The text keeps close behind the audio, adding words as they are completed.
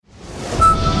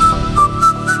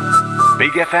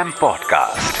Big FM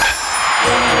podcast.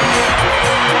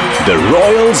 The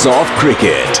Royals of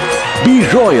Cricket. Be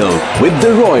royal with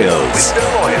the Royals.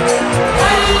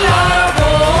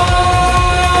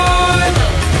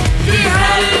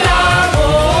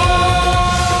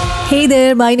 Hey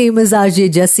there, my name is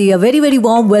RJ Jesse. A very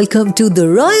warm welcome to the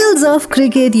Royals of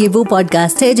Cricket. ये वो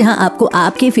podcast है जहां आपको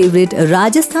आपके favourite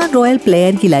Rajasthan royal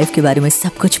player की life के बारे में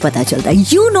सब कुछ पता चलता है.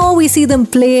 You know we see them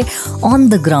play on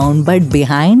the ground, but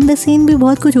behind the scene भी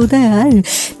बहुत कुछ होता है यार.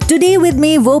 Today with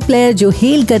me वो प्लेयर जो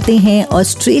हेल करते हैं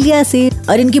ऑस्ट्रेलिया से,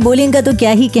 और इनकी बॉलिंग का तो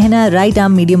क्या ही कहना, right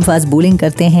arm medium fast bowling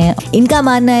करते हैं. इनका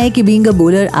मानना है कि बीइंग अ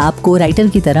बॉलर आपको राइटर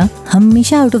की तरह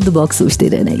हमेशा आउट ऑफ द बॉक्स सोचते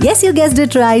रहना है. Yes, you guessed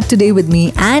it right. Today with me,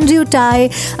 Andrew Ty.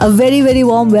 A very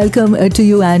warm welcome to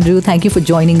you, Andrew. Thank you for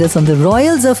joining us on the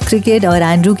Royals of Cricket. और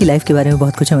Andrew की life के बारे में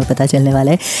बहुत कुछ हमें पता चलने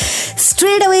वाला है.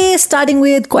 Straight away, starting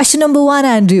with question number 1,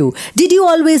 Andrew. Did you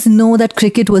always know that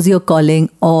cricket was your calling,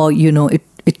 or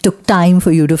it took time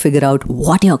for you to figure out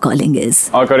what your calling is?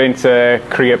 I got into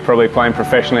cricket probably playing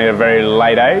professionally at a very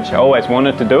late age. I always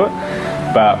wanted to do it,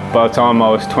 but by the time I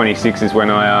was 26 is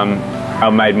when I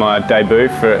made my debut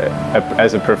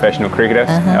as a professional cricketer.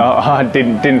 I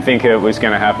didn't think it was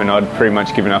going to happen. I'd pretty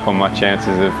much given up on my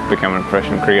chances of becoming a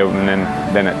professional cricketer, and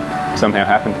then it somehow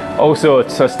happened. Also,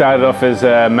 I started off as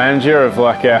a manager of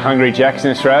like Hungry Jack's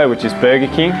in Australia, which is Burger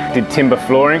King. Did timber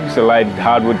flooring, so laid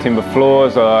hardwood timber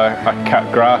floors. I cut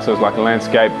grass. I was like a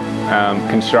landscape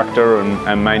constructor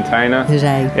and maintainer.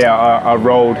 Right.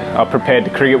 Yeah, I prepared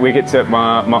the cricket wickets at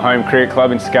my home cricket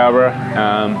club in Scarborough,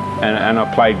 and I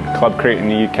played club cricket in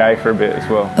the UK for a bit as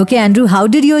well. Okay, Andrew, how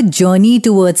did your journey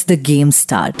towards the game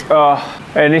start?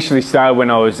 It initially started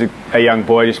when I was a young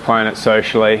boy, just playing it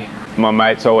socially. My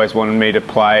mates always wanted me to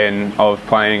play, and I was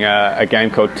playing a game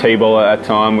called T-ball at that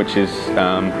time, which is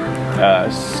a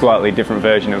slightly different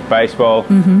version of baseball.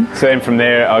 So then from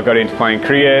there I got into playing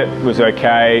cricket. Was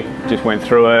okay, just went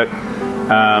through it.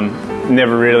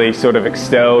 Never really sort of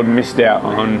excelled, missed out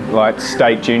on like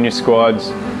state junior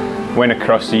squads. Went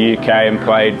across the UK and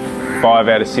played 5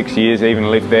 out of 6 years, even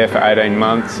lived there for 18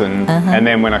 months. And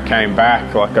then when I came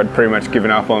back, like I'd pretty much given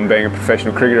up on being a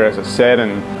professional cricketer, as I said.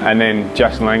 And then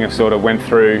Justin Lenger sort of went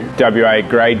through WA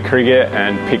grade cricket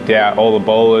and picked out all the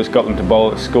bowlers, got them to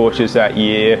bowl at Scorchers that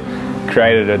year,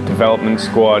 created a development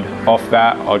squad off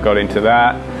that. I got into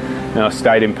that. And I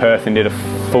stayed in Perth and did a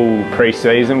full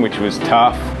pre-season, which was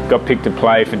tough. Got picked to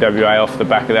play for WA off the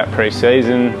back of that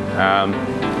pre-season.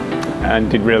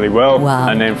 And did really well. Wow.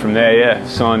 And then from there,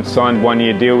 signed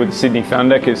 1-year deal with the Sydney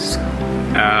Thunder because,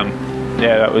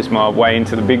 that was my way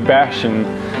into the Big Bash. And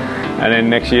then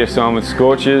next year signed with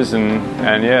Scorchers, and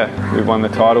we won the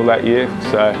title that year.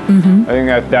 So I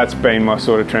think that's been my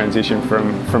sort of transition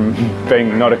from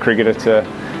being not a cricketer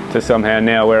to somehow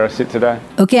now where I sit today.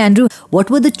 Okay, Andrew, what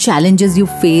were the challenges you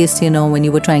faced, when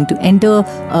you were trying to enter,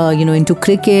 into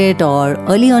cricket or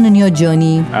early on in your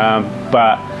journey?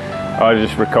 But I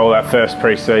just recall that first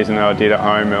pre-season that I did at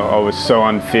home. I was so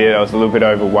unfit. I was a little bit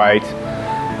overweight.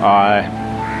 I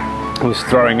was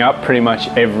throwing up pretty much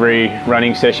every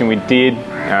running session we did,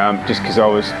 just because I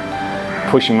was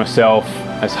pushing myself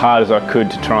as hard as I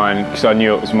could to try and, because I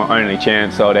knew it was my only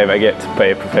chance I'd ever get to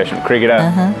be a professional cricketer.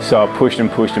 So I pushed,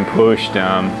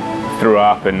 threw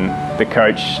up, and the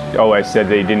coach always said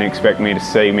that he didn't expect to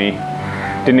see me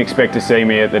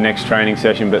at the next training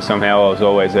session, but somehow I was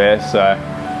always there. So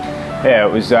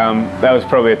it was that was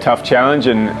probably a tough challenge,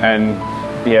 and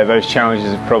those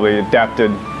challenges have probably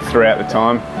adapted throughout the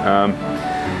time.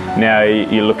 Now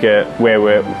you look at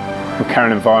the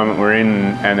current environment we're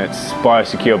in, and it's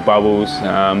biosecure bubbles,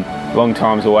 long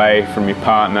times away from your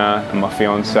partner and my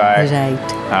fiance.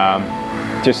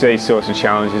 Right. Just these sorts of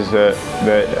challenges that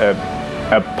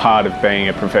are part of being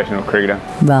a professional cricketer.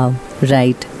 Wow.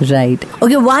 Right.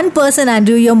 Okay, one person,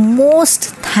 Andrew, you're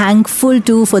most thankful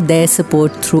to for their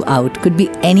support throughout. Could be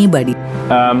anybody.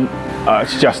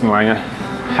 It's Justin Lenger.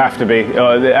 Have to be.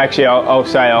 Actually, I'll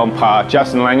say on par.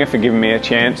 Justin Lenger for giving me a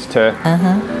chance to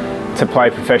play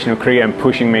professional cricket and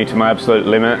pushing me to my absolute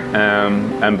limit,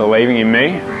 and believing in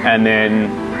me. And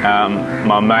then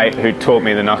my mate who taught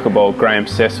me the knuckleball, Graham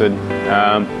Sesswood.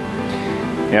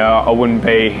 I wouldn't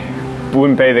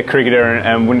be the cricketer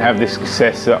and wouldn't have the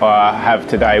success that I have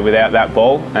today without that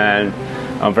ball, and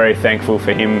I'm very thankful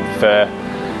for him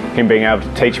being able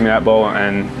to teach me that ball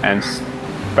and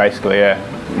basically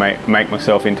make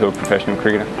myself into a professional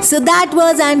cricketer. So that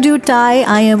was Andrew Ty.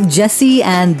 I am Jessie,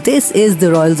 and this is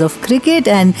the Royals of Cricket,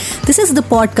 and this is the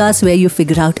podcast where you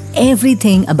figure out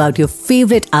everything about your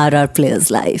favorite RR player's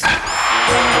life.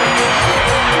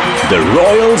 The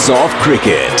Royals of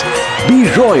Cricket. Be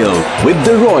royal with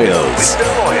the Royals.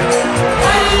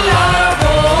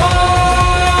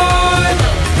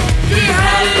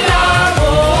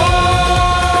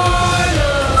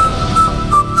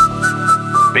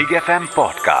 Big FM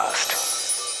Podcast.